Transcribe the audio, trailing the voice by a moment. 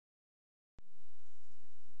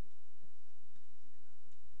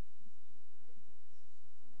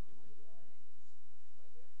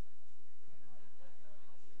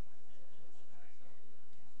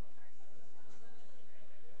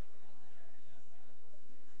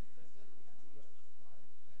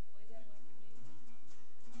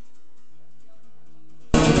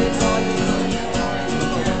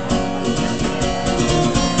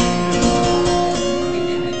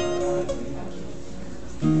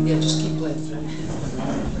Yeah, just keep playing through.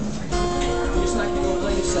 Just like you're going to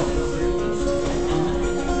play yourself.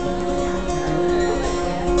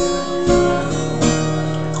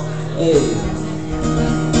 Hey.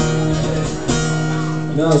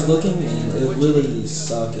 You know, I was looking and it would really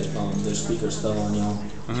suck if their speakers fell on y'all.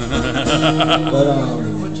 But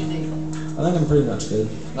I think I'm pretty much good.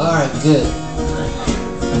 Alright, good.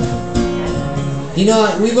 You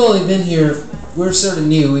know, we've only been here, we're sort of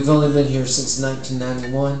new, we've only been here since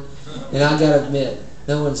 1991, and I gotta admit,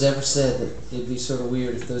 no one's ever said that it'd be sort of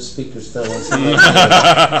weird if those speakers fell on somebody.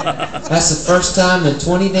 That's the first time in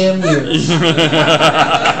 20 damn years. And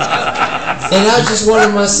I just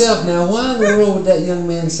wondered myself, now why in the world would that young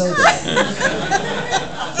man say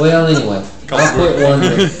that? Well, anyway, I'll quit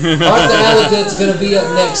wondering. Arthur Alligood's going to be up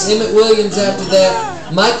next. Emmett Williams after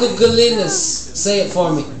that. Michael Galinas, say it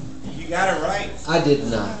for me. You got it right. I did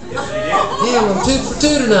not. Yes, Damn, I'm 2 for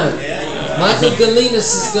 2 tonight. Michael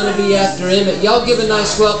Galinas is going to be after Emmett. Y'all give a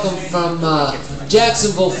nice welcome from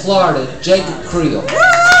Jacksonville, Florida, Jacob Creel.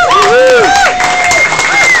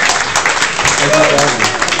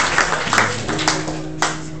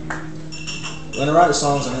 When I write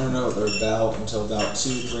songs, I never know what they're about until about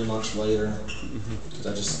 2-3 months later, because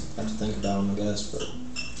I just have to think about them, I guess. But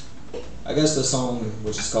I guess the song,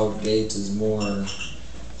 which is called Gates, is more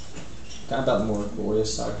kind of about the more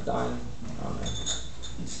glorious side of dying. I don't know,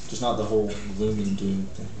 just not the whole gloom and doom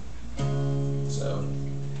thing. So.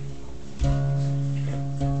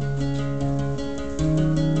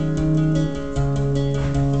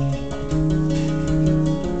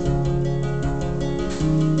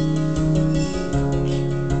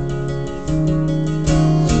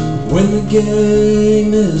 When the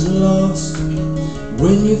game is lost,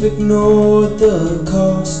 when you've ignored the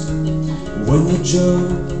cost, when the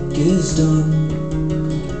joke is done,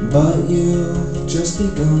 but you've just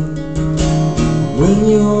begun, when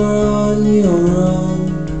you're on your own,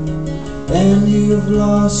 and you've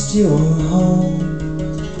lost your home,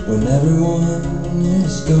 when everyone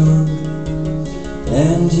is gone,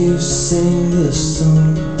 and you sing this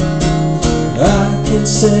song, I can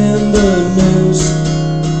send the news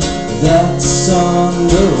that's on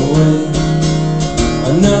the way.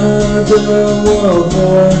 Another world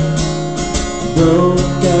war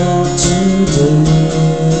broke out today.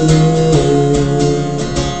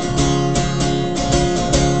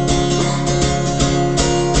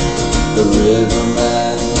 The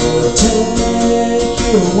riverman will take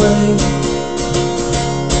you away.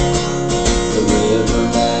 The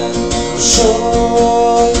riverman will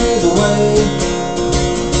show you the way.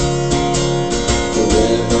 The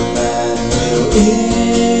riverman will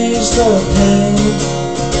ease the pain.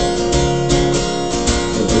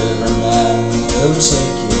 The riverman will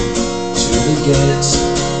take you to the gates.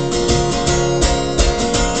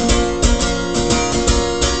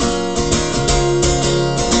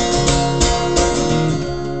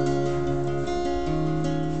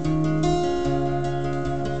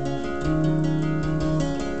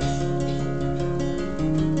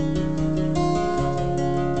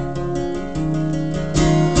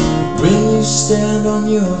 When you stand on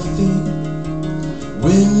your feet,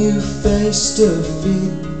 when you face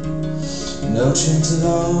defeat, no chance at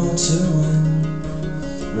all to win,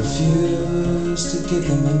 refuse to give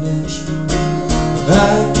them an inch. I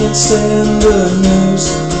can stand the news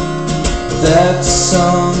that's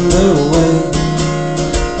on the way.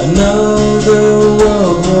 Another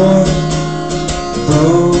world war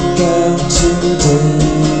broke out today.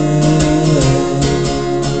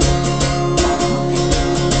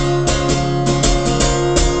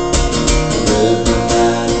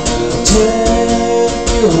 Take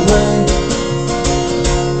you away.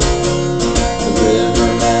 The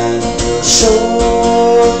riverman will show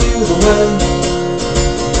you the way.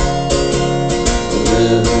 The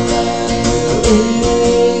riverman will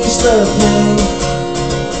ease the pain.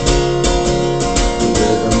 The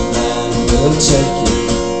riverman will take you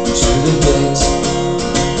to the gates.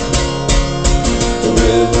 The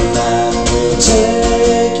riverman will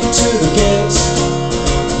take you to the gates.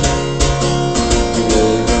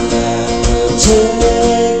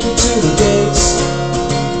 Take you to the gates.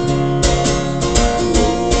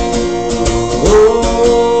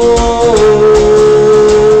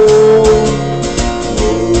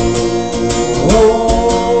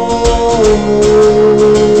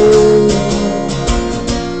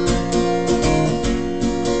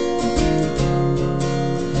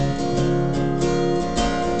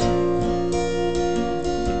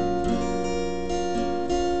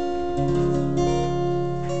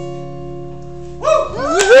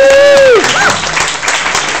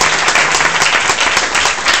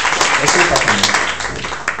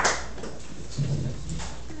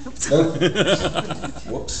 Nope.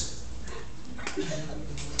 Whoops.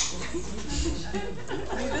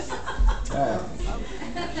 Alright.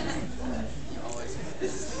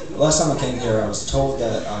 Last time I came here, I was told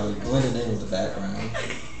that I would blend in with the background.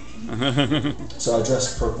 So I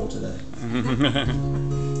dressed purple today.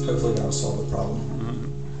 Hopefully that'll solve the problem.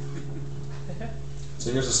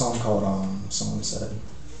 So here's a song called Someone Said.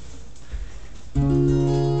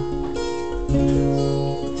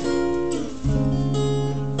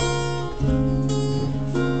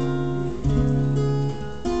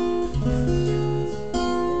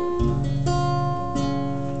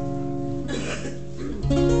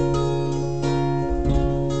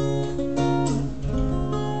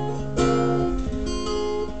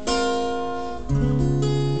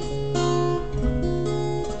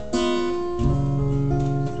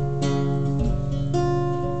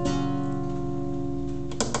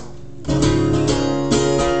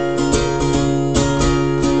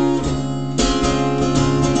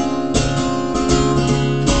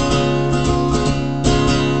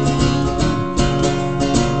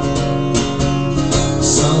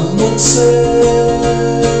 Someone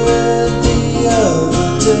said the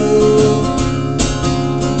other day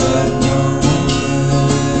that no one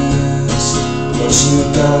cares what you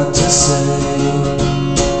got to say.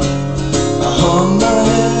 I hung my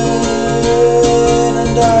head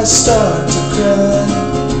and I start to cry.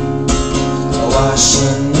 Oh, I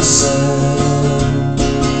shouldn't have said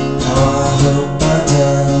how I hope I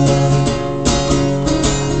die.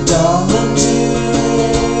 Darling dear,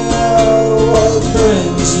 what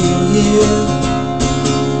brings you here?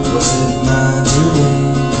 Was it my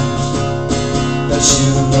dreams that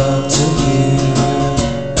you love to hear?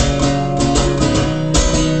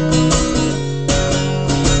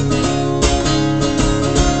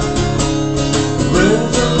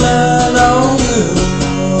 Riverman, are you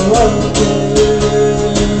okay?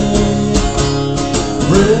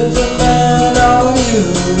 Riverman, are you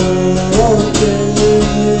okay?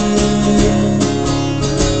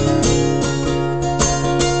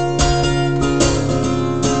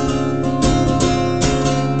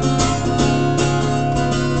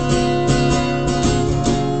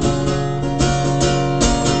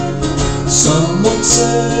 Someone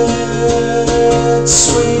said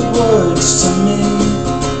sweet words to me.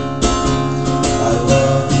 I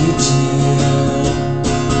love you dear,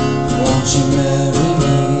 won't you marry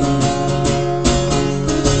me?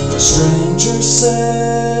 A stranger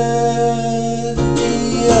said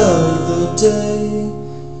the other day,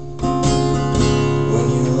 when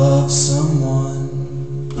you love someone,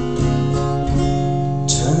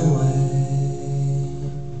 turn away.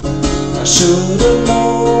 I should have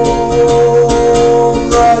known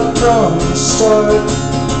right from the start,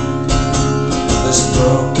 this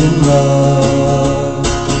broken love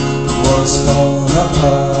was falling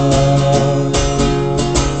apart.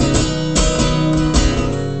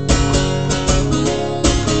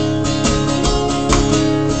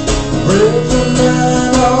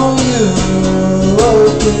 Riverman, are you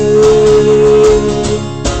okay?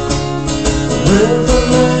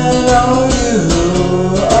 Riverman, are you